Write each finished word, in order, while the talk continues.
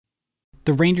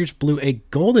the Rangers blew a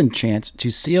golden chance to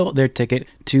seal their ticket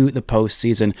to the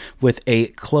postseason with a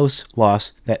close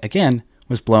loss that, again,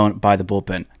 was blown by the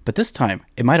bullpen. But this time,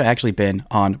 it might have actually been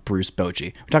on Bruce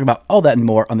Bochy. We're talking about all that and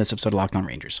more on this episode of Locked On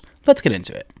Rangers. Let's get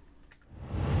into it.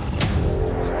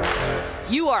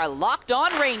 You are Locked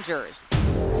On Rangers,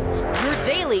 your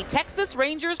daily Texas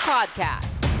Rangers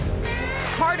podcast.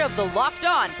 Part of the Locked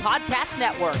On Podcast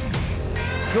Network,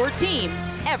 your team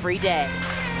every day.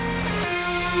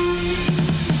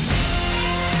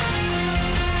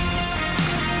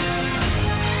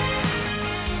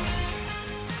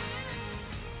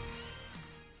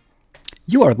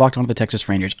 You are locked onto the Texas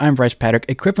Rangers. I'm Bryce Paddock,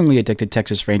 a cripplingly addicted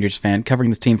Texas Rangers fan, covering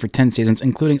this team for 10 seasons,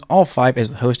 including all 5 as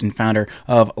the host and founder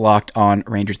of Locked On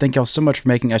Rangers. Thank y'all so much for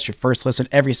making us your first listen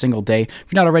every single day. If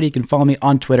you're not already, you can follow me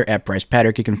on Twitter at Bryce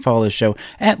Paddock. You can follow the show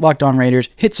at Locked On Rangers.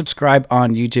 Hit subscribe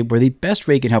on YouTube, where the best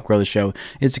way you can help grow the show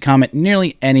is to comment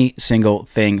nearly any single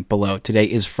thing below. Today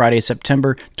is Friday,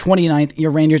 September 29th.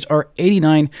 Your Rangers are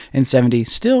 89-70,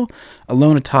 still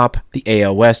alone atop the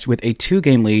AL West with a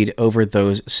 2-game lead over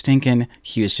those stinking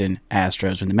Houston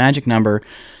Astros, when the magic number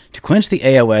to clinch the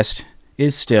AL West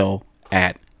is still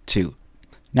at 2.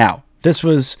 Now, this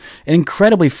was an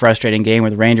incredibly frustrating game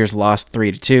where the Rangers lost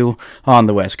 3-2 on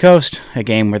the West Coast, a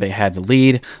game where they had the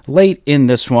lead late in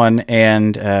this one,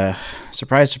 and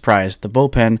surprise, surprise, the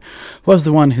bullpen was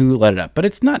the one who let it up. But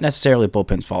it's not necessarily the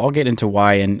bullpen's fault. I'll get into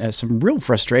why, and some real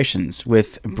frustrations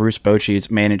with Bruce Bochy's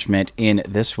management in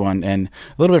this one, and a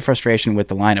little bit of frustration with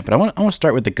the lineup. But I want to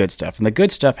start with the good stuff, and the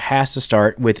good stuff has to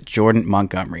start with Jordan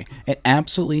Montgomery. An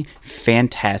absolutely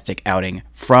fantastic outing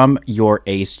from your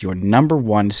ace, your number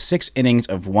one, 6 innings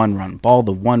of 1-run ball.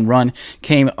 The 1 run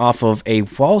came off of a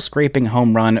wall-scraping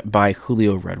home run by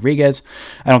Julio Rodriguez.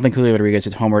 I don't think Julio Rodriguez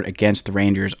has homered against the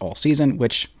Rangers all season,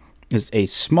 which is a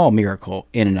small miracle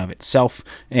in and of itself,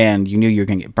 and you knew you were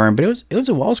going to get burned, but it was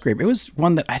a wall scrape. It was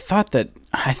one that I thought that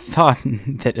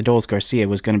Adolis Garcia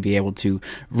was going to be able to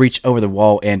reach over the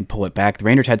wall and pull it back. The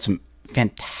Rangers had some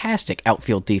fantastic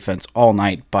outfield defense all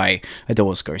night by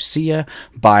Adolis Garcia,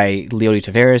 by Leody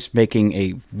Taveras, making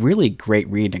a really great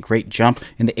read and a great jump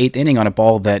in the 8th inning on a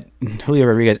ball that Julio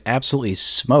Rodriguez absolutely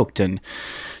smoked, and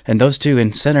those two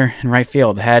in center and right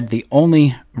field had the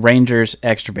only Rangers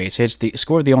extra base hits,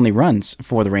 scored the only runs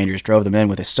for the Rangers, drove them in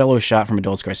with a solo shot from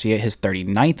Adolis Garcia, his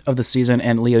 39th of the season,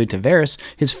 and Leody Taveras,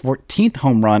 his 14th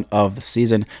home run of the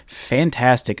season.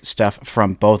 Fantastic stuff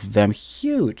from both of them.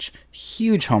 Huge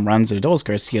home runs. And Adolis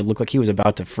Garcia looked like he was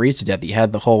about to freeze to death. He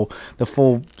had the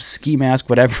full ski mask,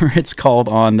 whatever it's called,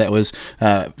 on that was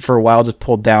for a while just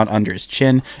pulled down under his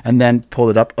chin and then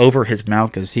pulled it up over his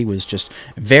mouth because he was just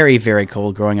very, very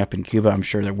cold growing up in Cuba. I'm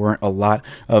sure there weren't a lot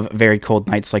of very cold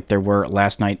nights like there were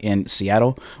last night in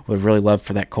Seattle. Would really love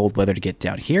for that cold weather to get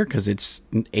down here because it's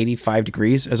 85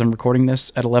 degrees as I'm recording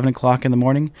this at 11 o'clock in the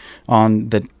morning on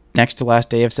the next to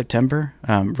last day of September.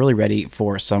 Really ready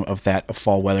for some of that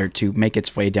fall weather to make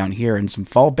its way down here and some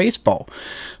fall baseball.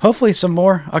 Hopefully some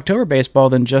more October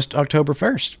baseball than just October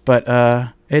 1st,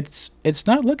 but it's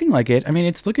not looking like it. I mean,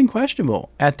 it's looking questionable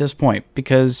at this point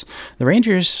because the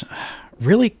Rangers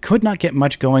really could not get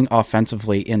much going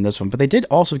offensively in this one, but they did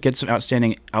also get some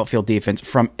outstanding outfield defense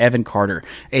from Evan Carter.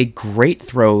 A great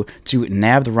throw to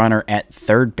nab the runner at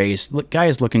third base. The guy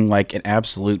is looking like an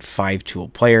absolute 5-tool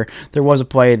player. There was a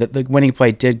play that the winning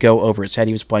play did go over his head.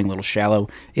 He was playing a little shallow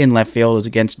in left field. It was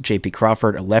against J.P.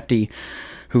 Crawford, a lefty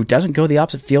who doesn't go the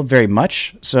opposite field very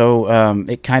much, so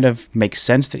it kind of makes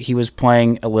sense that he was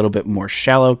playing a little bit more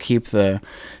shallow, keep the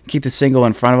single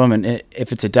in front of him, and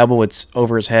if it's a double, it's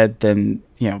over his head, then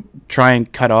try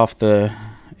and cut off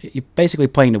you're basically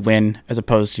playing to win as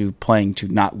opposed to playing to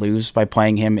not lose by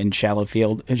playing him in shallow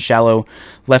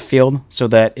left field, so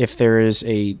that if there is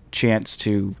a chance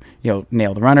to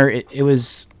nail the runner,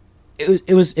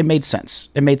 it made sense.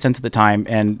 It made sense at the time,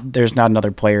 and there's not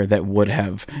another player that would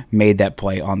have made that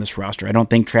play on this roster. I don't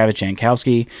think Travis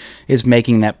Jankowski is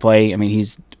making that play. I mean,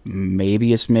 he's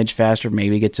maybe a smidge faster,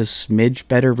 maybe gets a smidge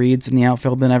better reads in the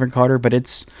outfield than Evan Carter, but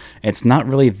it's not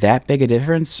really that big a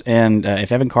difference. And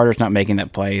if Evan Carter's not making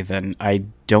that play, then I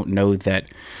don't know that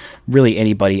really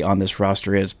anybody on this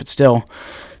roster is. But still,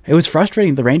 it was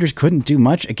frustrating. The Rangers couldn't do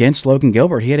much against Logan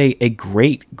Gilbert. He had a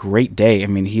great day. I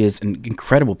mean, he is an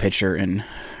incredible pitcher, and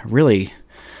really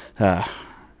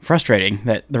frustrating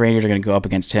that the Rangers are going to go up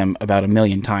against him about 1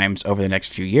 million times over the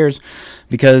next few years,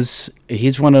 because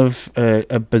he's one of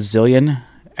a bazillion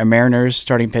Mariners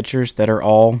starting pitchers that are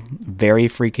all very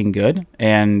freaking good,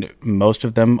 and most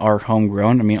of them are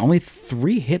homegrown. I mean, only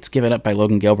 3 hits given up by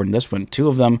Logan Gilbert in this one. 2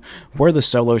 of them were the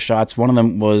solo shots. One of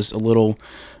them was a little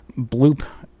bloop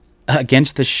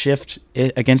against the shift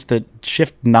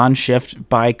non-shift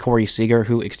by Corey Seager,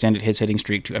 who extended his hitting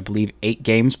streak to, I believe, 8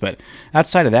 games. But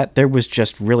outside of that, there was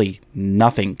just really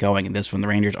nothing going in this one. The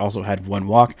Rangers also had 1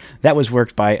 walk. That was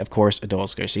worked by, of course,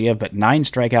 Adolis Garcia, but 9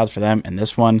 strikeouts for them in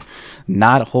this one.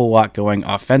 Not a whole lot going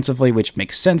offensively, which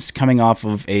makes sense coming off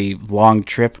of a long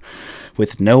trip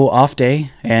with no off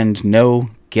day and no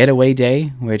getaway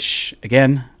day, which,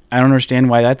 again, I don't understand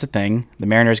why that's a thing. The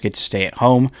Mariners get to stay at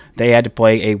home. They had to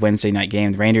play a Wednesday night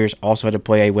game. The Rangers also had to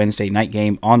play a Wednesday night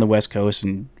game on the West Coast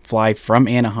and fly from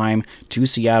Anaheim to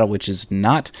Seattle, which is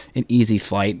not an easy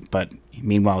flight. But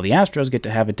meanwhile, the Astros get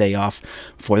to have a day off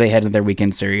before they head into their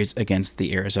weekend series against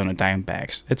the Arizona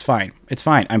Diamondbacks. It's fine. It's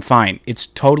fine. I'm fine. It's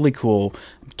totally cool.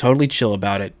 I'm totally chill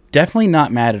about it. Definitely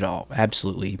not mad at all.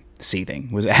 Absolutely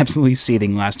seething. Was absolutely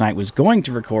seething last night. Was going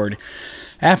to record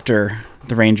after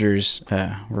the Rangers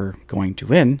were going to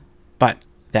win, but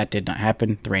that did not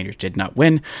happen. The Rangers did not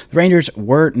win. The Rangers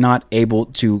were not able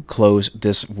to close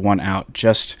this one out.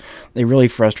 Just a really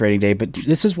frustrating day, but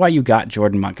this is why you got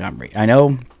Jordan Montgomery. I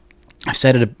know I've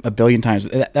said it a billion times.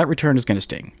 That return is going to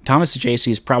sting. Thomas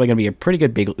DeJacy is probably going to be a pretty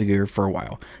good big leaguer for a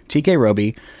while. Tekoa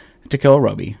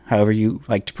Roby, however you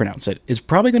like to pronounce it, is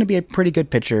probably going to be a pretty good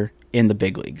pitcher in the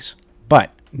big leagues.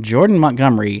 But Jordan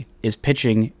Montgomery is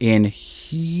pitching in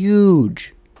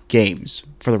huge games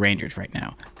for the Rangers right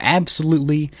now.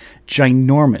 Absolutely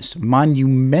ginormous,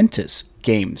 monumentous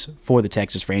games for the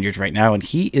Texas Rangers right now, and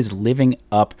he is living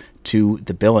up to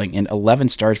the billing. In 11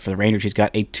 starts for the Rangers, he's got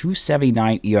a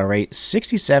 2.79 ERA,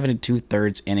 67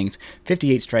 2/3 innings,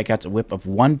 58 strikeouts, a whip of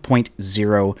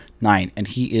 1.09, and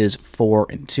he is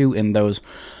 4-2 in those.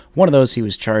 One of those, he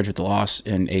was charged with the loss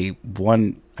in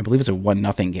I believe it's a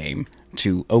 1-0 game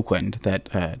to Oakland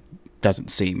that doesn't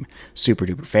seem super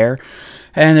duper fair.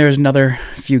 And there's another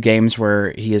few games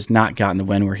where he has not gotten the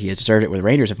win where he has deserved it, where the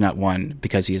Rangers have not won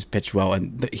because he has pitched well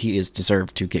and he is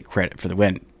deserved to get credit for the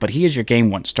win. But he is your game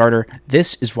 1 starter.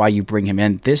 This is why you bring him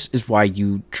in. This is why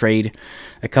you trade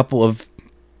a couple of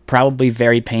probably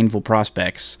very painful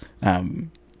prospects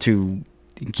to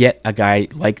get a guy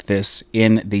like this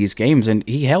in these games. And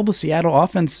he held the Seattle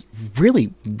offense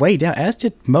really way down, as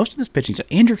did most of this pitching. So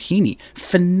Andrew Heaney,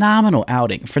 phenomenal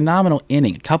outing, phenomenal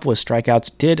inning, a couple of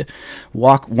strikeouts, did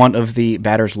walk one of the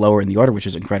batters lower in the order, which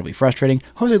is incredibly frustrating.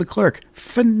 Jose Leclerc,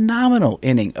 phenomenal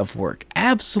inning of work,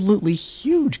 absolutely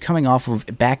huge, coming off of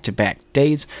back-to-back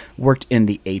days, worked in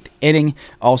the 8th inning.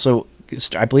 Also,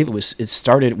 I believe it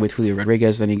started with Julio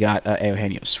Rodriguez, then he got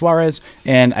Eugenio Suarez,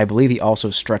 and I believe he also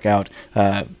struck out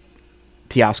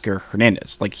Teoscar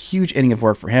Hernandez. Like, huge inning of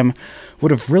work for him.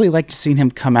 Would have really liked to seen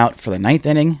him come out for the 9th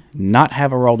inning, not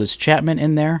have Aroldis Chapman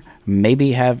in there,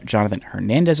 maybe have Jonathan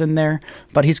Hernandez in there,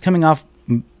 but he's coming off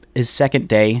his 2nd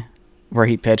day where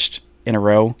he pitched in a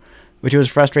row, which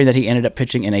was frustrating that he ended up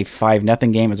pitching in a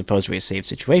 5-0 game as opposed to a safe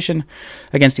situation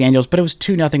against the Angels, but it was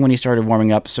 2-0 when he started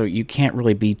warming up, so you can't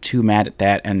really be too mad at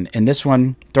that. And in this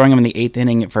one, throwing him in the 8th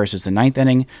inning versus the 9th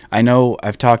inning, I know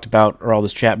I've talked about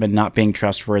Aroldis Chapman not being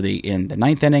trustworthy in the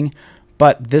 9th inning,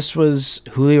 but this was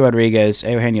Julio Rodriguez,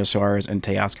 Eugenio Suarez, and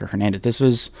Teoscar Hernandez. This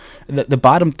was the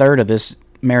bottom third of this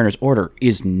Mariners order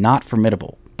is not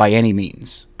formidable by any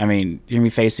means. I mean, you're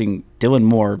going to be facing Dylan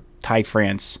Moore, Ty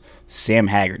France, Sam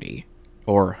Haggerty,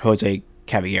 or Jose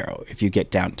Caballero if you get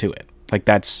down to it. Like,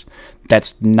 that's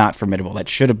not formidable. That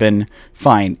should have been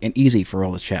fine and easy for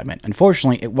Aroldis Chapman.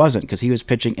 Unfortunately, it wasn't, because he was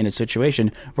pitching in a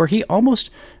situation where he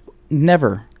almost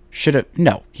never should have.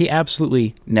 No, he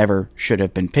absolutely never should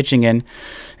have been pitching in.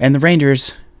 And the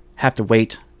Rangers have to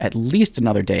wait at least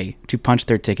another day to punch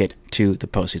their ticket to the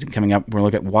postseason. Coming up, we're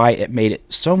going to look at why it made it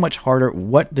so much harder,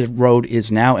 what the road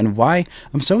is now, and why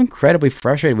I'm so incredibly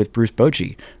frustrated with Bruce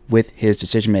Bochy with his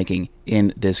decision-making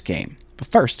in this game. But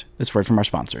first, this word from our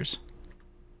sponsors.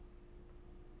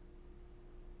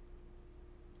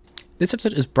 This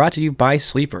episode is brought to you by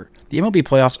Sleeper. The MLB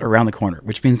playoffs are around the corner,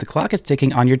 which means the clock is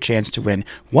ticking on your chance to win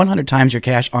 100 times your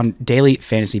cash on daily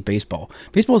fantasy baseball.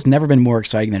 Baseball has never been more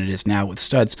exciting than it is now, with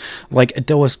studs like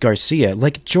Adolis Garcia,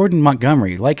 like Jordan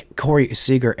Montgomery, like Corey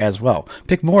Seager as well.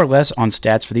 Pick more or less on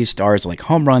stats for these stars like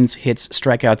home runs, hits,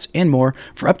 strikeouts, and more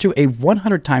for up to a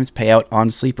 100 times payout on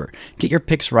Sleeper. Get your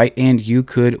picks right and you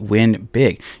could win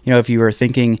big. You know, if you were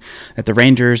thinking that the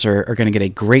Rangers are going to get a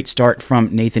great start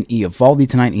from Nathan Eovaldi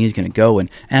tonight and he's going to go and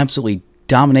absolutely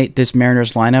dominate this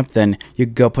Mariners lineup, then you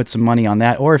could go put some money on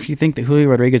that. Or if you think that Julio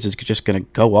Rodriguez is just going to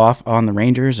go off on the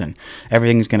Rangers and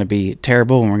everything's going to be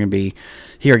terrible and we're going to be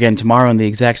here again tomorrow in the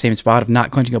exact same spot of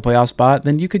not clinching a playoff spot,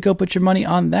 then you could go put your money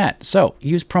on that. So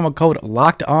use promo code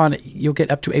LOCKEDON. You'll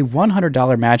get up to a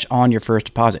 $100 match on your first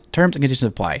deposit. Terms and conditions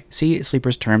apply. See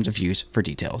Sleeper's terms of use for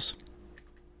details.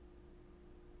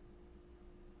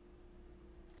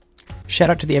 Shout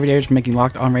out to the Everydayers for making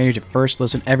Locked On Rangers your first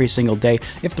listen every single day.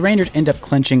 If the Rangers end up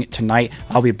clinching tonight,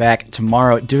 I'll be back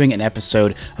tomorrow doing an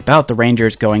episode about the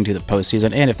Rangers going to the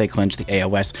postseason, and if they clinch the AL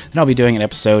West, then I'll be doing an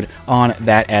episode on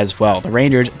that as well. The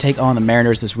Rangers take on the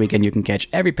Mariners this weekend. You can catch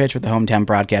every pitch with the hometown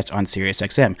broadcast on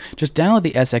SiriusXM. Just download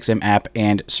the SXM app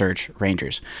and search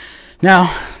Rangers.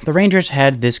 Now, the Rangers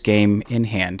had this game in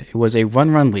hand. It was a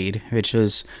one-run lead, which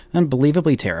was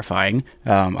unbelievably terrifying.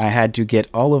 I had to get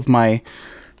all of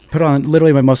put on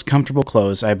literally my most comfortable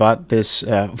clothes. I bought this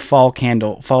fall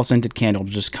scented candle to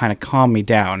just kind of calm me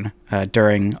down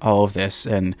during all of this.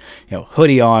 And,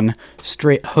 hoodie on,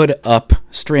 hood up,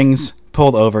 strings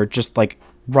pulled over, just like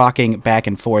rocking back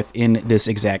and forth in this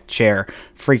exact chair,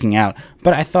 freaking out.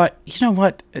 But I thought, you know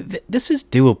what? This is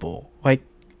doable. Like,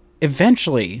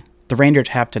 eventually, the Rangers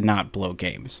have to not blow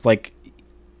games. Like,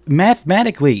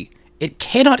 mathematically, it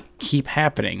cannot keep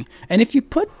happening. And if you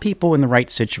put people in the right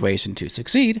situation to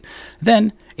succeed,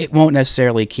 then it won't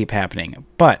necessarily keep happening.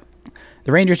 But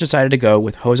the Rangers decided to go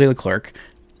with Jose Leclerc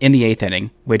in the 8th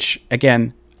inning, which,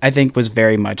 again, I think was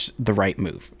very much the right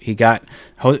move. He got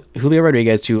Julio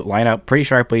Rodriguez to line up pretty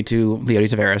sharply to Leody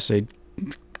Taveras,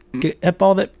 a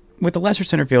ball that, with a lesser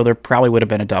center fielder, probably would have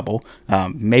been a double,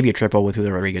 maybe a triple with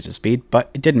Julio Rodriguez's speed, but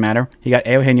it didn't matter. He got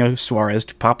Eugenio Suarez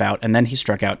to pop out, and then he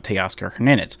struck out Teoscar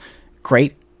Hernandez.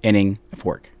 Great inning of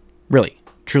work. Really,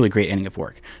 truly great inning of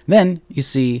work. Then you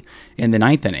see in the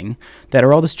 9th inning that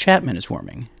Aroldis Chapman is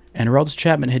warming, and Aroldis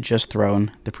Chapman had just thrown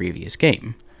the previous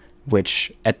game,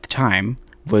 which at the time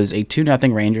was a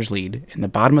 2-0 Rangers lead in the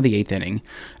bottom of the 8th inning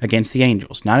against the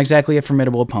Angels. Not exactly a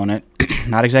formidable opponent,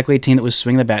 not exactly a team that was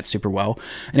swinging the bat super well.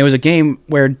 And it was a game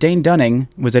where Dane Dunning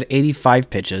was at 85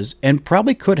 pitches and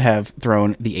probably could have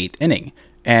thrown the 8th inning.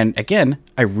 And again,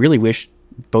 I really wish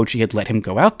Bochy had let him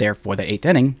go out there for that 8th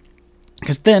inning,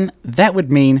 because then that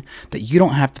would mean that you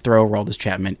don't have to throw Aroldis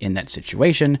Chapman in that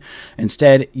situation.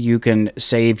 Instead, you can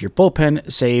save your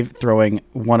bullpen, save throwing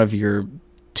one of your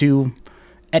two,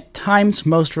 at times,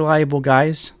 most reliable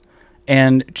guys,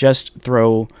 and just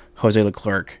throw Jose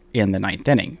Leclerc in the 9th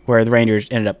inning, where the Rangers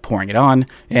ended up pouring it on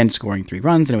and scoring 3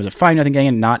 runs, and it was a 5-0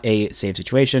 game, not a save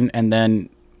situation. And then,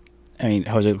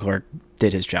 Jose Leclerc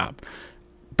did his job.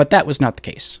 But that was not the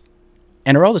case.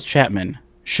 And Aroldis Chapman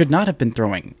should not have been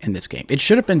throwing in this game. It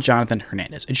should have been Jonathan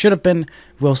Hernandez. It should have been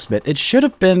Will Smith. It should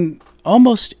have been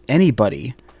almost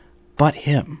anybody but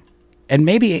him. And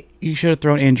maybe you should have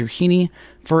thrown Andrew Heaney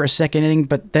for a second inning,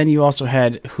 but then you also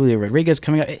had Julio Rodriguez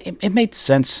coming up. It made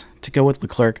sense to go with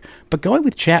Leclerc, but going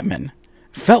with Chapman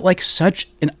felt like such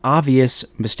an obvious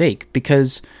mistake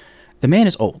because the man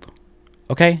is old,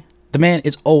 okay? The man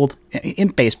is old in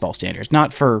baseball standards,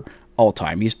 not for all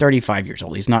time. He's 35 years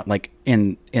old. He's not like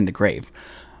in the grave,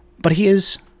 but he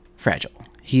is fragile.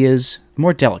 He is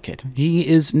more delicate. He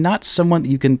is not someone that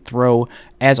you can throw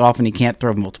as often. He can't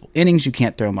throw multiple innings. You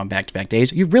can't throw him on back-to-back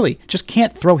days. You really just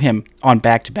can't throw him on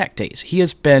back-to-back days. He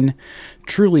has been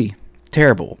truly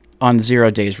terrible on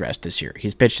 0 days rest this year.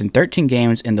 He's pitched in 13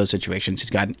 games in those situations. He's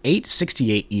got an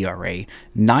 8.68 ERA,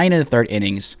 9 1/3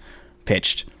 innings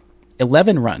pitched,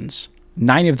 11 runs.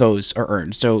 9 of those are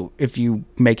earned. So if you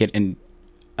make it an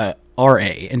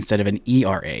RA instead of an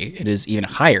ERA, it is even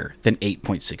higher than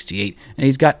 8.68. And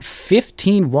he's got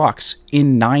 15 walks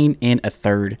in 9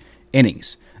 1/3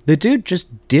 innings. The dude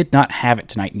just did not have it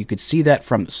tonight, and you could see that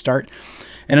from the start.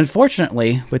 And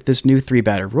unfortunately, with this new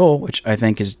 3-batter rule, which I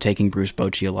think is taking Bruce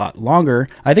Bochy a lot longer,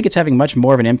 I think it's having much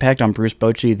more of an impact on Bruce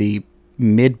Bochy, the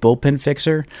mid-bullpen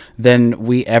fixer, than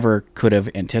we ever could have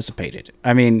anticipated.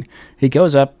 He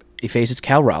goes up, he faces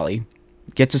Cal Raleigh,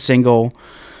 gets a single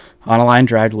on a line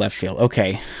drive to left field.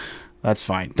 Okay, that's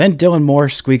fine. Then Dylan Moore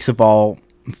squeaks a ball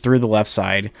through the left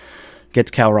side,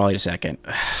 gets Cal Raleigh to second.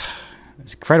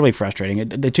 It's incredibly frustrating.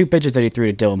 The 2 pitches that he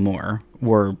threw to Dylan Moore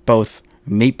were both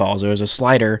meatballs. There was a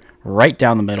slider right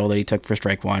down the middle that he took for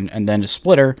strike 1, and then a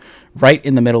splitter right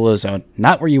in the middle of the zone.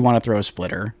 Not where you want to throw a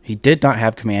splitter. He did not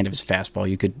have command of his fastball.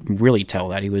 You could really tell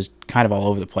that. He was kind of all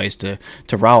over the place to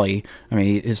Raleigh.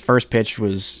 His first pitch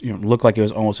was, looked like it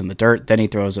was almost in the dirt. Then he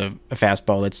throws a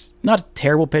fastball that's not a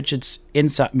terrible pitch. It's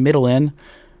inside, middle in,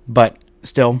 but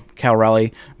still, Cal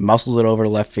Raleigh muscles it over to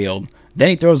left field. Then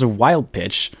he throws a wild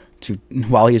pitch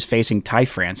while he is facing Ty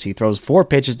France. He throws 4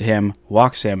 pitches to him,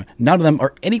 walks him. None of them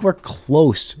are anywhere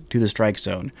close to the strike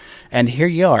zone. And here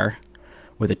you are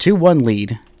with a 2-1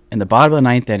 lead in the bottom of the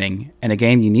 9th inning and a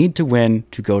game you need to win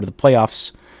to go to the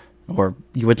playoffs, or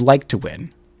you would like to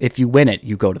win. If you win it,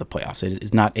 you go to the playoffs. It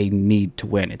is not a need to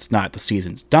win. It's not the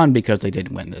season's done because they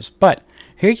didn't win this. But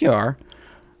here you are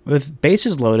with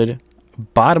bases loaded,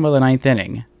 bottom of the 9th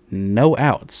inning, no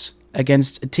outs,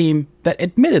 against a team that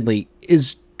admittedly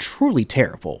is truly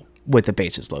terrible. with the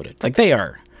bases loaded. Like, they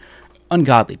are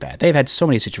ungodly bad. They've had so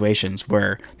many situations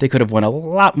where they could have won a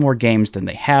lot more games than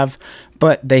they have,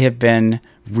 but they have been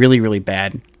really, really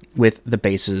bad with the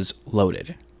bases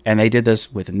loaded. And they did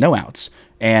this with no outs.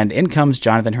 And in comes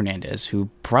Jonathan Hernandez, who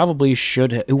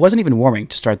who wasn't even warming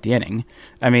to start the inning.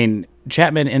 I mean,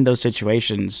 Chapman in those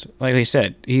situations, like I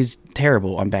said, he's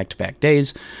terrible on back-to-back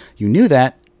days. You knew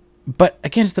that. But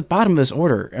again, it's the bottom of this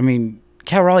order. I mean,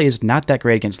 Cal Raleigh is not that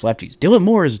great against lefties. Dylan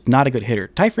Moore is not a good hitter.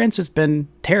 Ty France has been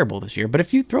terrible this year, but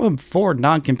if you throw him 4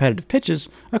 non-competitive pitches,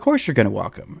 of course you're going to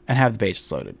walk him and have the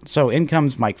bases loaded. So in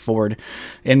comes Mike Ford.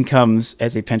 In comes,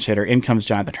 as a pinch hitter, in comes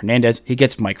Jonathan Hernandez. He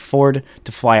gets Mike Ford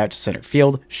to fly out to center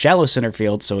field, shallow center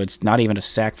field, so it's not even a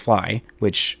sac fly,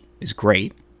 which is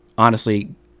great.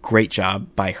 Honestly, great job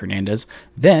by Hernandez.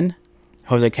 Then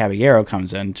Jose Caballero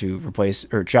comes in to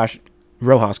replace, or Josh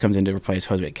Rojas comes in to replace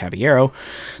Jose Caballero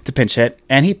to pinch hit,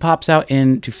 and he pops out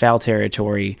into foul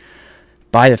territory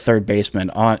by the third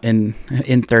baseman in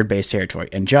third base territory.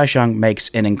 And Josh Young makes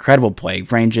an incredible play,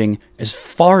 ranging as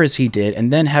far as he did,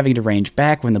 and then having to range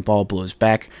back when the ball blows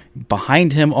back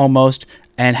behind him almost,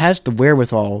 and has the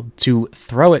wherewithal to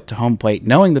throw it to home plate,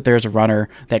 knowing that there's a runner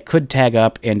that could tag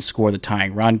up and score the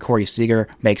tying run. Corey Seager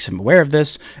makes him aware of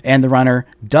this, and the runner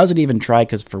doesn't even try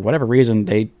because for whatever reason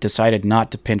they decided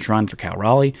not to pinch run for Cal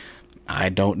Raleigh. I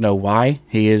don't know why.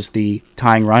 He is the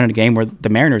tying run in a game where the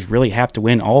Mariners really have to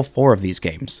win all 4 of these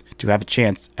games to have a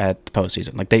chance at the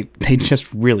postseason. Like, they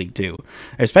just really do,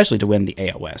 especially to win the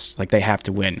AL West. Like, they have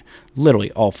to win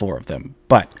literally all 4 of them.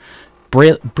 But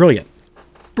brilliant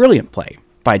play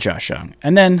by Josh Young.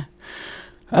 And then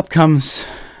up comes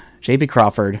J.P.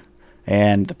 Crawford,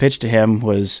 and the pitch to him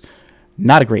was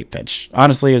not a great pitch.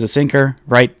 Honestly, it was a sinker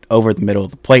right over the middle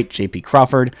of the plate. J.P.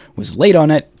 Crawford was late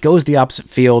on it, goes the opposite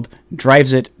field,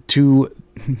 drives it to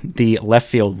the left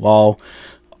field wall.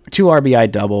 2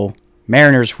 RBI double.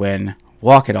 Mariners win,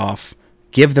 walk it off,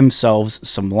 give themselves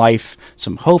some life,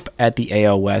 some hope at the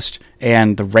AL West,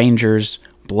 and the Rangers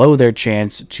blow their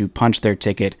chance to punch their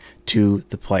ticket to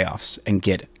the playoffs and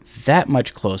get that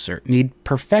much closer. Need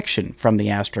perfection from the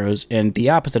Astros and the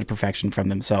opposite of perfection from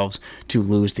themselves to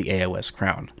lose the AL West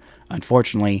crown.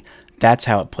 Unfortunately, that's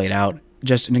how it played out.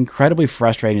 Just an incredibly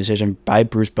frustrating decision by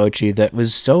Bruce Bochy that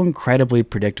was so incredibly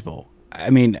predictable. I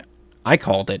mean, I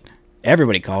called it.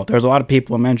 Everybody called it. There was a lot of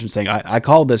people in mention saying, I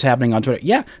called this happening on Twitter.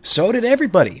 Yeah, so did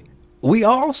everybody. We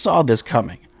all saw this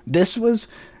coming. This was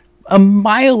a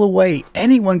mile away.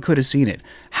 Anyone could have seen it.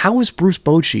 How is Bruce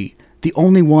Bochy the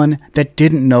only one that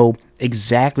didn't know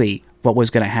exactly what was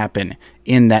going to happen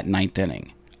in that 9th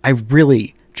inning? I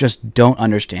really just don't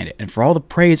understand it. And for all the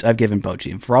praise I've given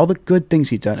Bochy, and for all the good things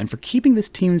he's done, and for keeping this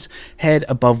team's head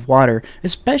above water,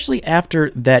 especially after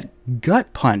that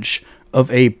gut punch of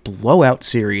a blowout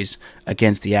series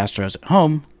against the Astros at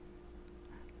home,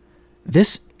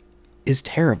 this is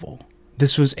terrible.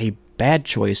 This was a bad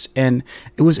choice, and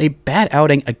it was a bad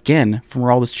outing again from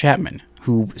Aroldis Chapman,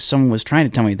 who someone was trying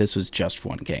to tell me this was just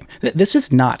one game. This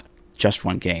is not just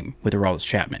one game with Aroldis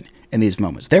Chapman in these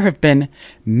moments. There have been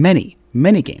many,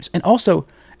 many games, and also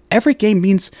every game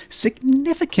means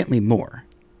significantly more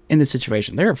in this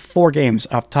situation. There are 4 games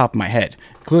off the top of my head,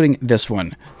 including this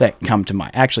one, that come to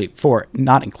mind. Actually, 4,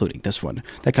 not including this one,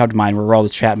 that come to mind where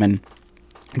Aroldis Chapman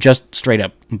just straight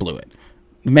up blew it.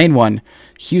 The main one,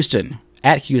 Houston.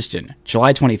 At Houston,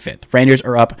 July 25th, Rangers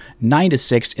are up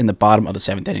 9-6 in the bottom of the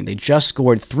 7th inning. They just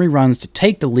scored 3 runs to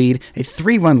take the lead, a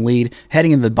 3-run lead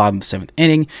heading into the bottom of the 7th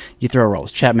inning. You throw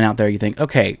Aroldis Chapman out there, you think,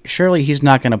 okay, surely he's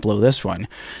not going to blow this one.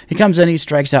 He comes in, he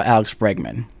strikes out Alex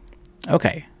Bregman.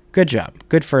 Okay, good job,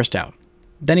 good first out.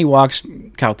 Then he walks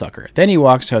Kyle Tucker. Then he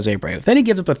walks Jose Abreu. Then he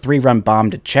gives up a 3-run bomb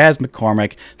to Chas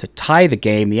McCormick to tie the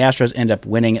game. The Astros end up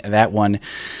winning that one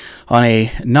on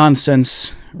a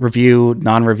non-review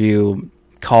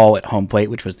call at home plate,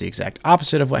 which was the exact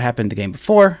opposite of what happened the game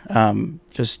before.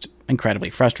 Just incredibly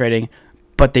frustrating,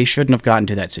 but they shouldn't have gotten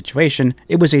to that situation.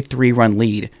 It was a 3-run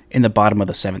lead in the bottom of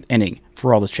the 7th inning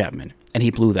for Aroldis Chapman, and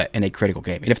he blew that in a critical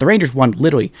game. And if the Rangers won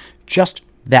literally just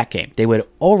that game, they would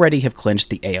already have clinched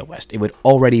the AL West. It would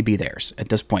already be theirs at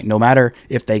this point, no matter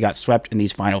if they got swept in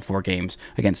these final 4 games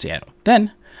against Seattle.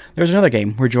 Then there's another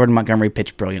game where Jordan Montgomery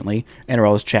pitched brilliantly, and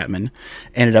Aroldis Chapman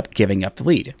ended up giving up the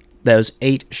lead. Those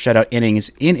 8 shutout innings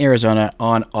in Arizona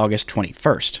on August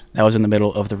 21st. That was in the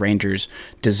middle of the Rangers'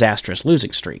 disastrous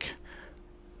losing streak.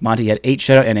 Monty had 8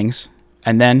 shutout innings,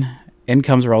 and then in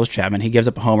comes Aroldis Chapman. He gives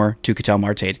up a homer to Ketel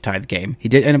Marte to tie the game. He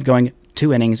did end up going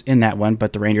 2 innings in that one,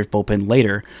 but the Rangers bullpen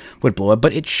later would blow it.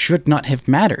 But it should not have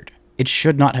mattered. It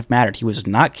should not have mattered. He was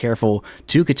not careful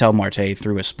to Ketel Marte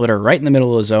through a splitter right in the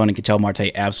middle of the zone, and Ketel Marte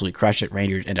absolutely crushed it.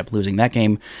 Rangers end up losing that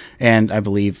game, and I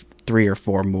believe 3 or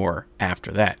 4 more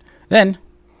after that. Then,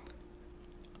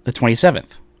 the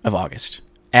 27th of August,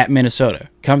 at Minnesota,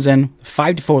 comes in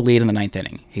 5-4 lead in the 9th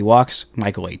inning. He walks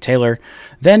Michael A. Taylor,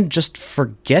 then just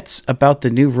forgets about the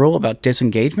new rule about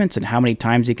disengagements and how many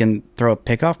times he can throw a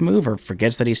pickoff move, or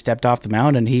forgets that he stepped off the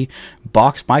mound, and he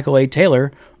balks Michael A.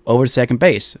 Taylor over to second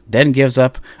base, then gives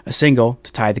up a single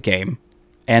to tie the game,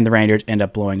 and the Rangers end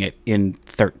up blowing it in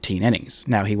 13 innings.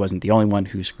 Now, he wasn't the only one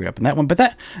who screwed up in that one, but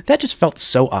that just felt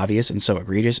so obvious and so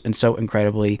egregious and so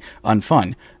incredibly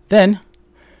unfun. Then,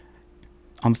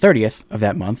 on the 30th of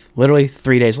that month, literally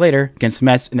 3 days later, against the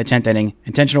Mets in the 10th inning,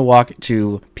 intentional walk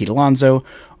to Pete Alonso,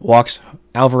 walks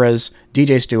Alvarez,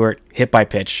 DJ Stewart, hit by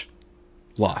pitch,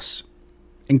 loss.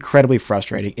 Incredibly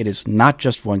frustrating. It is not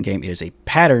just one game, it is a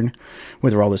pattern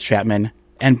with Aroldis Chapman.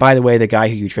 And by the way, the guy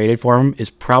who you traded for him is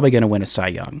probably going to win a Cy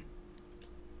Young.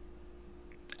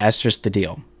 That's just the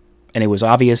deal. And it was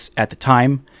obvious at the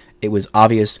time. It was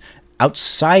obvious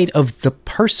outside of the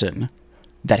person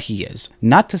that he is.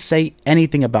 Not to say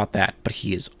anything about that, but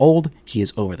he is old. He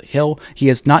is over the hill. He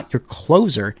is not your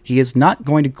closer. He is not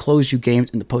going to close you games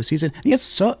in the postseason. He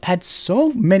has had so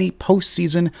many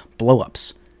postseason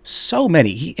blowups. So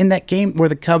many. In that game where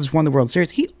the Cubs won the World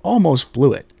Series, he almost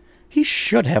blew it. He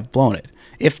should have blown it.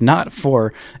 If not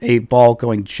for a ball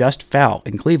going just foul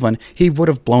in Cleveland, he would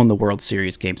have blown the World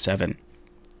Series Game 7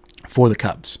 for the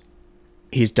Cubs.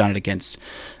 He's done it against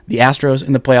the Astros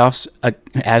in the playoffs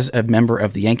as a member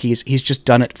of the Yankees. He's just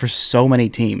done it for so many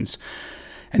teams.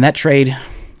 And that trade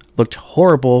looked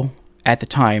horrible at the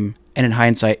time, and in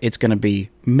hindsight, it's going to be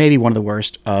maybe one of the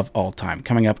worst of all time.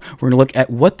 Coming up, we're going to look at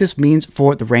what this means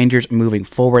for the Rangers moving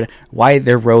forward, why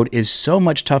their road is so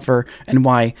much tougher, and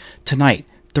why tonight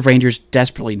the Rangers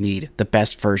desperately need the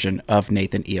best version of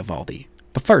Nathan Eovaldi.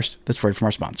 But first, this word from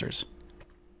our sponsors.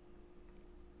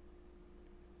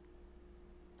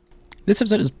 This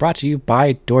episode is brought to you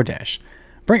by DoorDash.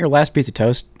 Burnt your last piece of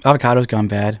toast, avocado's gone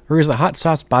bad, or is the hot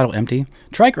sauce bottle empty?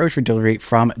 Try grocery delivery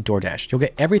from DoorDash. You'll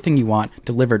get everything you want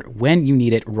delivered when you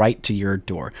need it right to your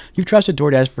door. You've trusted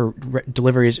DoorDash for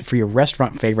deliveries for your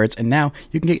restaurant favorites, and now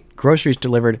you can get groceries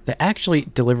delivered that actually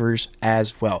delivers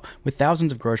as well. With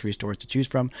thousands of grocery stores to choose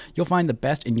from, you'll find the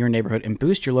best in your neighborhood and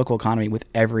boost your local economy with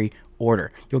every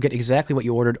order. You'll get exactly what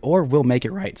you ordered, or we'll make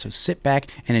it right. So sit back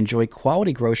and enjoy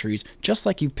quality groceries just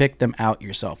like you picked them out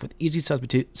yourself. With easy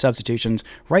substitutions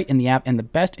right in the app and the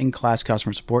best-in-class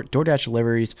customer support, DoorDash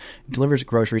delivers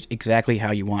groceries exactly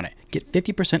how you want it. Get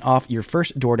 50% off your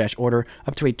first DoorDash order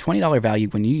up to a $20 value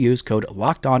when you use code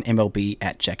LOCKEDONMLB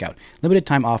at checkout. Limited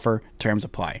time offer, terms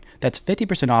apply. That's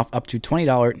 50% off up to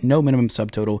 $20, no minimum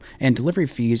subtotal, and delivery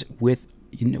fees with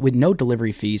no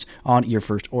delivery fees on your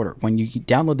first order when you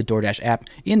download the DoorDash app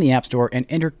in the App Store and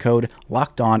enter code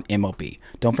LOCKEDONMLB.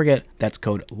 Don't forget, that's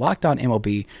code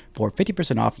LOCKEDONMLB for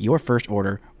 50% off your first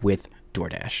order with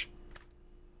DoorDash.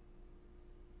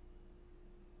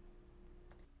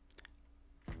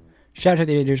 Shout out to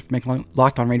the editors for making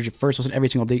Locked On Rangers your first listen every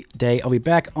single day. I'll be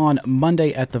back on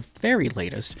Monday at the very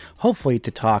latest, hopefully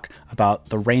to talk about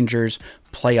the Rangers'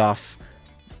 playoff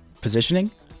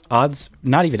positioning. Odds,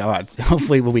 not even odds.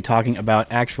 Hopefully we'll be talking about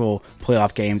actual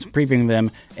playoff games, previewing them,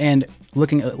 and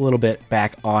looking a little bit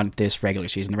back on this regular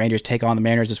season. The Rangers take on the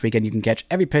Mariners this weekend. You can catch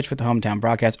every pitch with the hometown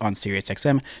broadcast on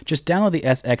SiriusXM. Just download the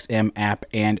SXM app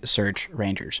and search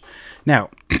Rangers. Now,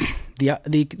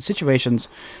 the situations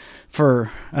for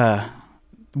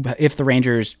if the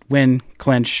Rangers win,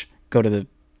 clinch, go to the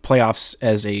playoffs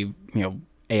as a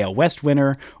AL West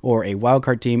winner or a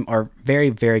wildcard team are very,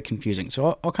 very confusing.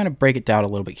 So I'll kind of break it down a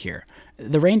little bit here.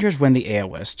 The Rangers win the AL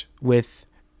West with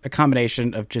a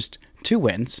combination of just 2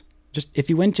 wins. Just if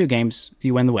you win 2 games,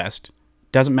 you win the West.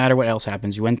 Doesn't matter what else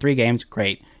happens. You win 3 games,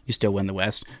 great. You still win the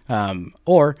West.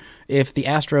 Or if the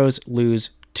Astros lose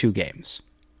 2 games.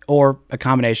 Or a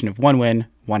combination of 1 win,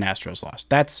 1 Astros loss.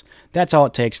 That's all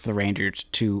it takes for the Rangers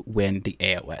to win the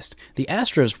AL West. The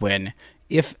Astros win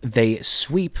if they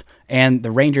sweep and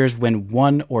the Rangers win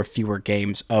 1 or fewer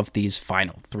games of these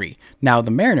final 3. Now,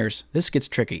 the Mariners, this gets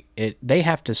tricky. They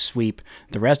have to sweep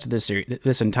the rest of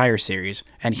this entire series,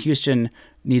 and Houston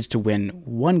needs to win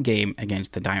 1 game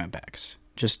against the Diamondbacks.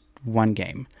 Just 1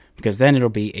 game, because then it'll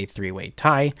be a 3-way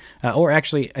tie. Or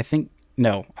actually, I think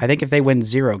if they win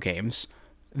 0 games,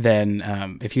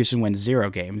 then if Houston wins 0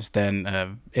 games,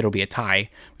 then it'll be a tie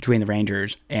between the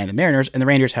Rangers and the Mariners, and the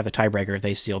Rangers have the tiebreaker.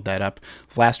 They sealed that up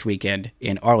last weekend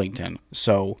in Arlington.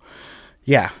 So,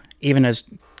 yeah, even as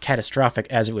catastrophic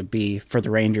as it would be for the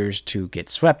Rangers to get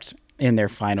swept in their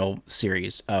final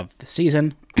series of the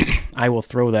season, I will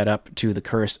throw that up to the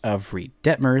curse of Reed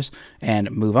Detmers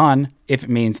and move on if it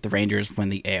means the Rangers win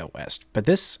the AL West. But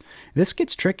this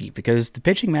gets tricky because the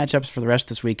pitching matchups for the rest of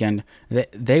this weekend,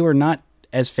 they were not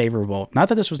as favorable. Not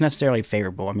that this was necessarily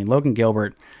favorable. I mean, Logan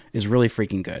Gilbert is really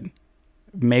freaking good.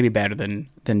 Maybe better than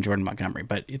Jordan Montgomery.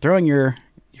 But throwing your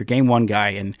game one guy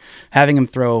and having him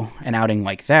throw an outing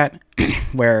like that,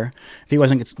 where if he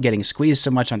wasn't getting squeezed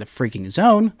so much on the freaking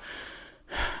zone,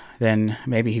 then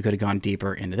maybe he could have gone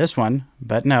deeper into this one.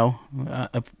 But no,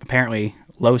 apparently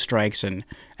low strikes and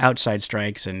outside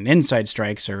strikes and inside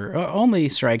strikes are only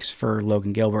strikes for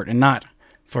Logan Gilbert and not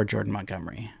for Jordan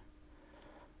Montgomery.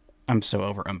 I'm so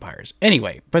over umpires.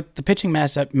 Anyway, but the pitching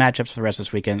matchups for the rest of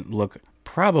this weekend look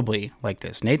probably like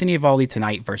this. Nathan Eovaldi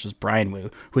tonight versus Bryan Woo,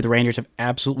 who the Rangers have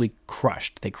absolutely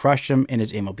crushed. They crushed him in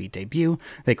his MLB debut.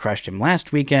 They crushed him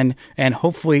last weekend, and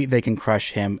hopefully they can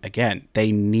crush him again.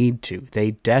 They need to.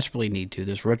 They desperately need to.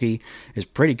 This rookie is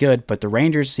pretty good, but the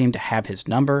Rangers seem to have his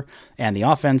number, and the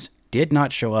offense did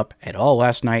not show up at all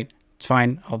last night. It's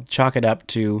fine. I'll chalk it up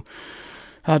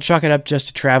just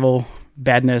to travel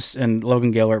badness and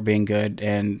Logan Gilbert being good,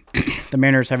 and the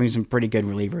Mariners having some pretty good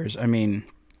relievers. I mean,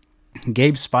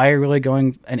 Gabe Spire really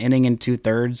going an inning and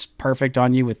 2/3 perfect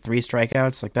on you with 3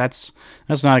 strikeouts. Like that's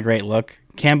not a great look.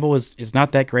 Campbell is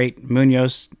not that great.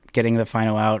 Munoz getting the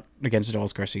final out against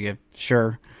Adolis Garcia.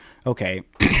 Sure. Okay.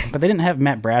 But they didn't have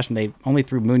Matt Brash, and they only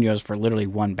threw Munoz for literally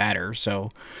one batter.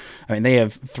 So, I mean, they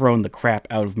have thrown the crap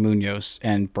out of Munoz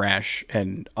and Brash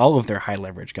and all of their high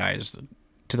leverage guys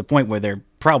to the point where they're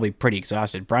probably pretty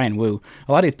exhausted. Bryan Woo,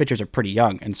 a lot of these pitchers are pretty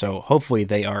young, and so hopefully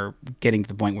they are getting to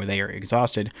the point where they are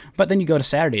exhausted. But then you go to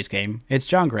Saturday's game. It's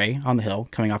John Gray on the hill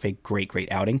coming off a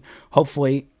great outing.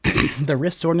 Hopefully the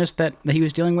wrist soreness that he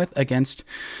was dealing with against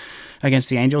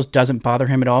the Angels doesn't bother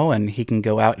him at all, and he can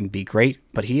go out and be great.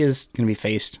 But he is going to be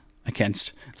faced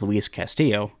against Luis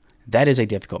Castillo. That is a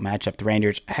difficult matchup. The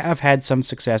Rangers have had some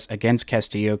success against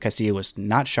Castillo. Castillo was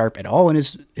not sharp at all in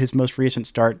his most recent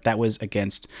start. That was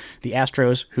against the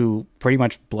Astros, who pretty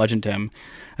much bludgeoned him.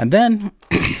 And then,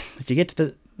 if you get to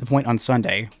the point on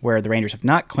Sunday where the Rangers have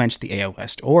not clinched the AL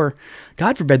West, or,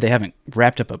 God forbid, they haven't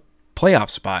wrapped up a playoff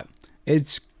spot,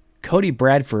 it's Cody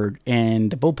Bradford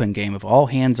and a bullpen game of all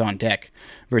hands on deck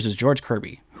versus George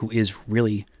Kirby, who is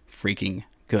really freaking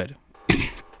good.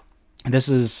 This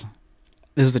is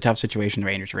the tough situation the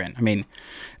Rangers are in. I mean,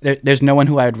 there's no one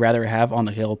who I would rather have on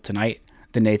the hill tonight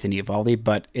than Nathan Eovaldi,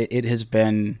 but it has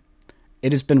been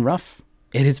rough.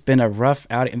 It has been a rough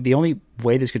outing. The only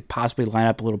way this could possibly line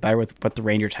up a little better with what the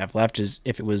Rangers have left is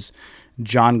if it was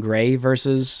John Gray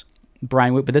versus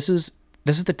Bryan Wood. But this is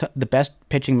the best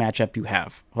pitching matchup you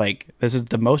have. Like, this is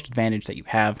the most advantage that you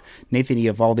have. Nathan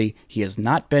Eovaldi, he has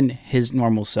not been his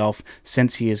normal self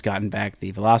since he has gotten back.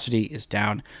 The velocity is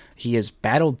down. He has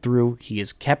battled through. He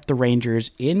has kept the Rangers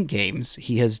in games.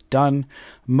 He has done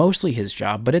mostly his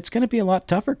job, but it's going to be a lot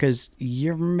tougher because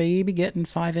you're maybe getting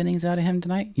 5 innings out of him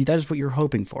tonight. That is what you're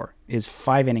hoping for, is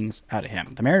 5 innings out of him.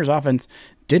 The Mariners offense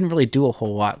didn't really do a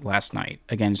whole lot last night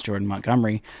against Jordan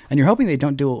Montgomery, and you're hoping they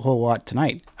don't do a whole lot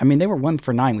tonight. I mean, they were 1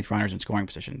 for 9 with runners in scoring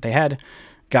position. They had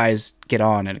guys get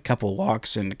on and a couple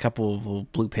walks and a couple of little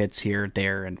bloop hits here,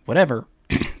 there, and whatever.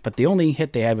 But the only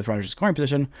hit they had with runners in scoring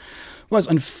position was,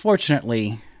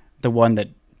 unfortunately, the one that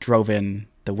drove in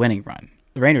the winning run.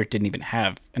 The Rangers didn't even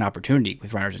have an opportunity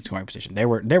with runners in scoring position. There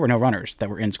were no runners that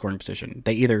were in scoring position.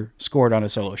 They either scored on a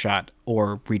solo shot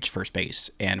or reached first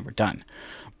base and were done.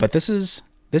 But this is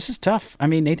tough. I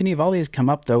mean, Nathan Eovaldi has come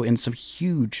up, though, in some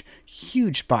huge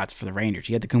spots for the Rangers.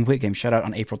 He had the complete game shutout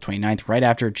on April 29th, right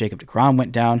after Jacob deGrom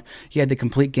went down. He had the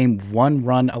complete game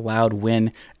 1-run allowed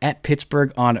win at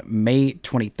Pittsburgh on May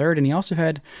 23rd, and he also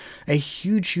had a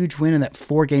huge win in that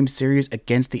 4-game series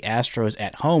against the Astros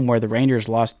at home, where the Rangers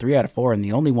lost 3 out of 4, and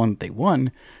the only one that they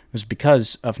won was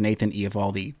because of Nathan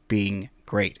Eovaldi being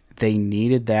great. They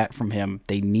needed that from him.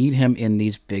 They need him in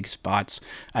these big spots.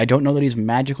 I don't know that he's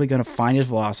magically going to find his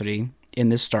velocity in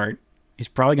this start. He's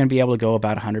probably going to be able to go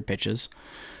about 100 pitches.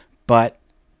 But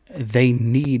they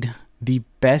need the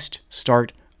best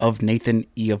start of Nathan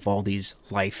Eovaldi's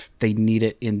life. They need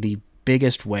it in the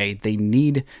biggest way. They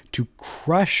need to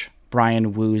crush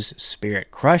Bryan Woo's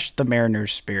spirit, crush the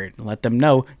Mariners' spirit, and let them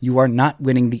know you are not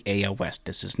winning the AL West.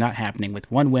 This is not happening.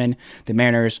 With 1 win, the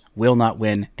Mariners will not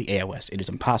win the AL West. It is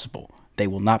impossible. They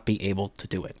will not be able to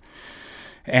do it.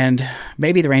 And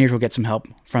maybe the Rangers will get some help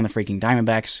from the freaking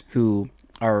Diamondbacks, who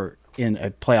are in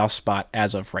a playoff spot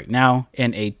as of right now,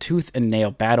 in a tooth and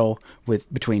nail battle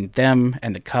between them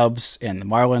and the Cubs and the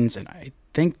Marlins, and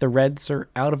think the Reds are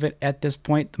out of it at this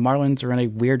point. The Marlins are in a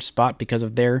weird spot because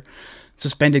of their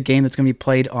suspended game that's going to be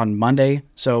played on Monday.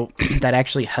 So that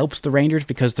actually helps the Rangers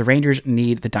because the Rangers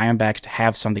need the Diamondbacks to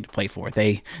have something to play for.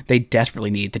 They desperately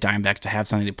need the Diamondbacks to have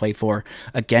something to play for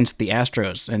against the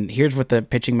Astros. And here's what the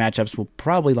pitching matchups will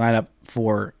probably line up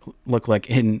for look like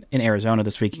in Arizona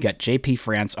this week. You got JP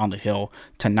France on the hill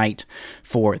tonight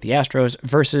for the Astros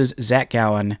versus Zach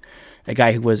Gallen, a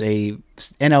guy who was a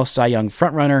NL Cy Young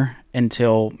frontrunner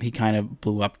until he kind of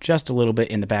blew up just a little bit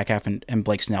in the back half, and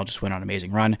Blake Snell just went on an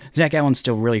amazing run. Zach Gallen's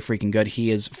still really freaking good.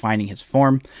 He is finding his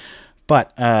form,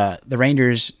 but the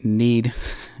Rangers need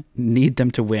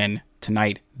them to win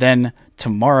tonight. Then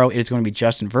tomorrow it is going to be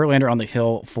Justin Verlander on the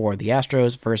hill for the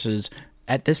Astros versus,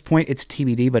 at this point it's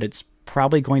TBD, but it's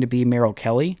probably going to be Merrill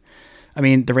Kelly. I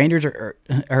mean, the Rangers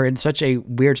are in such a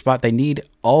weird spot. They need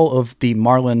all of the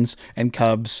Marlins and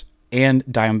Cubs and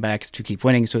Diamondbacks to keep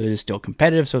winning so it is still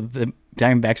competitive, so the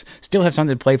Diamondbacks still have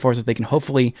something to play for so they can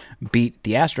hopefully beat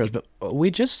the Astros. But we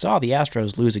just saw the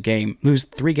Astros lose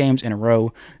 3 games in a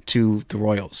row to the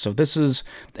Royals. So this is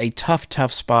a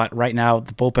tough spot right now.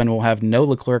 The bullpen will have no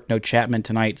Leclerc, no Chapman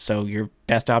tonight, so your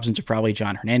best options are probably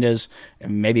John Hernandez,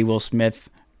 and maybe Will Smith,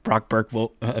 Brock Burke,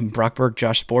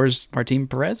 Josh Sborz, Martin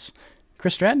Perez,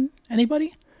 Chris Stratton.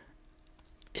 Anybody?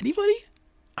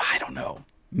 I don't know.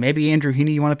 Maybe Andrew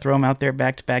Heaney, you want to throw him out there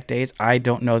back-to-back days. I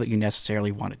don't know that you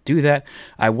necessarily want to do that.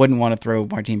 I wouldn't want to throw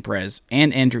Martin Perez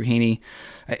and Andrew Heaney.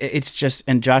 It's just,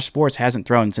 and Josh Sborz hasn't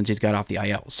thrown since he's got off the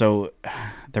IL. So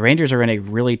the Rangers are in a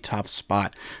really tough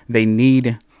spot. They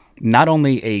need not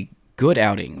only a good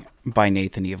outing by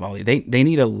Nathan Eovaldi, they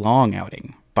need a long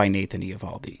outing by Nathan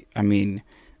Eovaldi. I mean,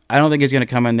 I don't think he's going to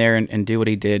come in there and do what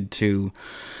he did to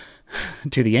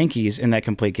the Yankees in that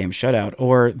complete game shutout,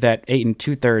 or that 8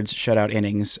 2/3 shutout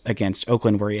innings against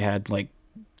Oakland where he had like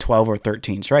 12 or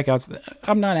 13 strikeouts.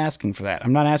 I'm not asking for that.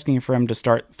 I'm not asking for him to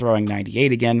start throwing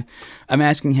 98 again. I'm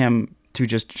asking him to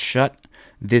just shut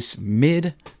this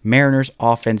mid-Mariners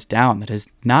offense down that has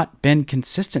not been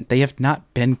consistent. They have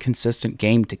not been consistent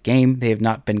game to game. They have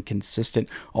not been consistent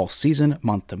all season,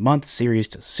 month to month, series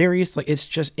to series. Like, it's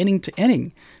just inning to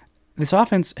inning. This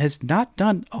offense has not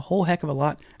done a whole heck of a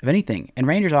lot of anything. And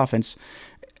Rangers offense,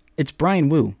 it's Brian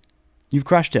Wu. You've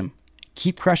crushed him.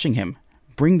 Keep crushing him.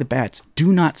 Bring the bats.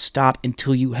 Do not stop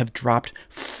until you have dropped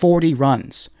 40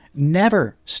 runs.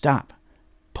 Never stop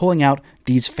pulling out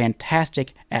these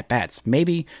fantastic at-bats.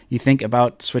 Maybe you think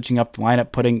about switching up the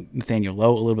lineup, putting Nathaniel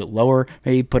Lowe a little bit lower,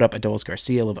 maybe put up Adolis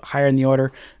Garcia a little bit higher in the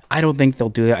order. I don't think they'll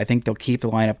do that. I think they'll keep the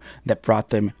lineup that brought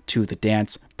them to the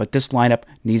dance. But this lineup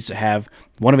needs to have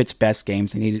one of its best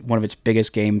games. They need one of its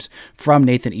biggest games from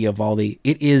Nathan Eovaldi.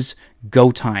 It is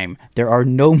go time. There are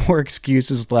no more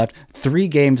excuses left. 3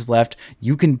 games left.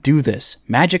 You can do this.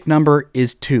 Magic number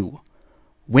is 2.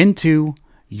 Win 2,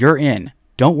 you're in.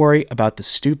 Don't worry about the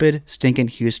stupid, stinking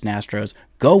Houston Astros.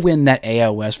 Go win that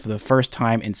AL West for the first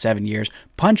time in 7 years.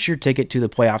 Punch your ticket to the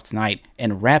playoffs tonight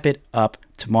and wrap it up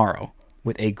tomorrow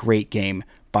with a great game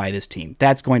by this team.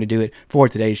 That's going to do it for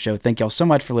today's show. Thank y'all so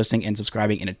much for listening and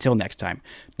subscribing. And until next time,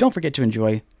 don't forget to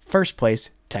enjoy first place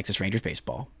Texas Rangers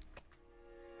baseball.